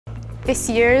This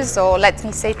year's, or let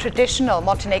me say traditional,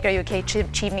 Montenegro-UK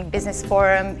Chevening Business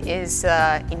Forum is,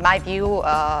 in my view,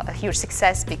 a huge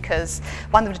success because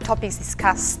one of the topics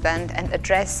discussed and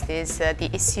addressed is the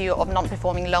issue of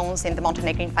non-performing loans in the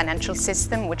Montenegrin financial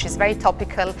system, which is very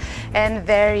topical and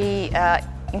very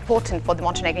important for the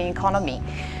Montenegrin economy.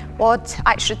 What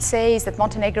I should say is that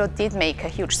Montenegro did make a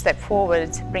huge step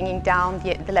forward, bringing down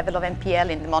the level of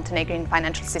NPL in the Montenegrin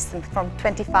financial system from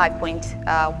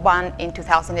 25.1 in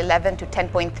 2011 to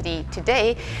 10.3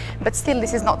 today, but still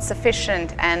this is not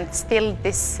sufficient, and still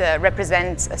this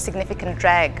represents a significant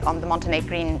drag on the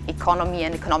Montenegrin economy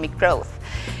and economic growth.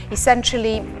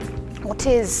 Essentially, what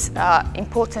is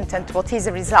important and what is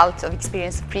a result of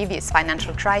experience of previous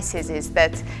financial crises is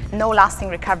that no lasting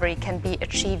recovery can be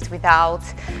achieved without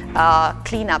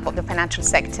cleanup of the financial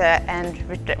sector and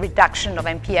reduction of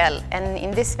NPL. And in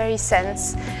this very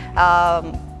sense,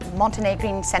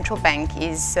 Montenegrin Central Bank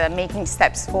is making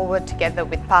steps forward together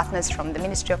with partners from the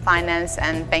Ministry of Finance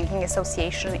and Banking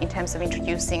Association in terms of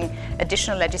introducing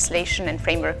additional legislation and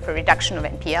framework for reduction of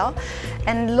NPL,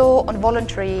 and law on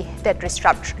voluntary debt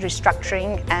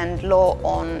restructuring and law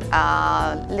on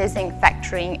leasing,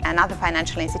 factoring and other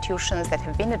financial institutions that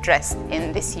have been addressed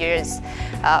in this year's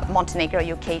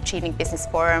Montenegro-UK Chevening Business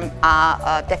Forum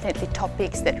are definitely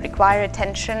topics that require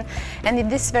attention. And in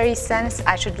this very sense,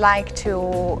 I should like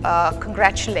to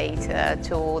congratulate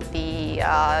to the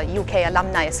UK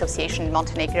Alumni Association in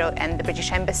Montenegro and the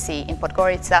British Embassy in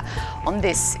Podgorica on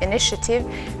this initiative,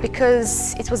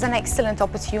 because it was an excellent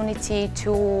opportunity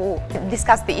to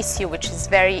discuss the issue, which is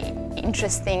very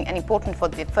interesting and important for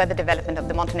the further development of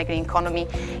the Montenegrin economy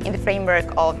in the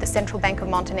framework of the Central Bank of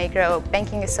Montenegro,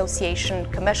 Banking Association,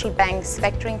 commercial banks,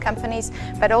 factoring companies,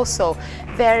 but also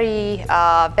very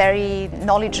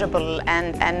knowledgeable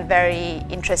and very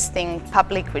interesting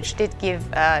public, which did give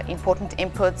important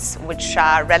inputs which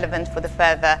are relevant for the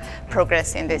further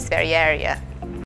progress in this very area.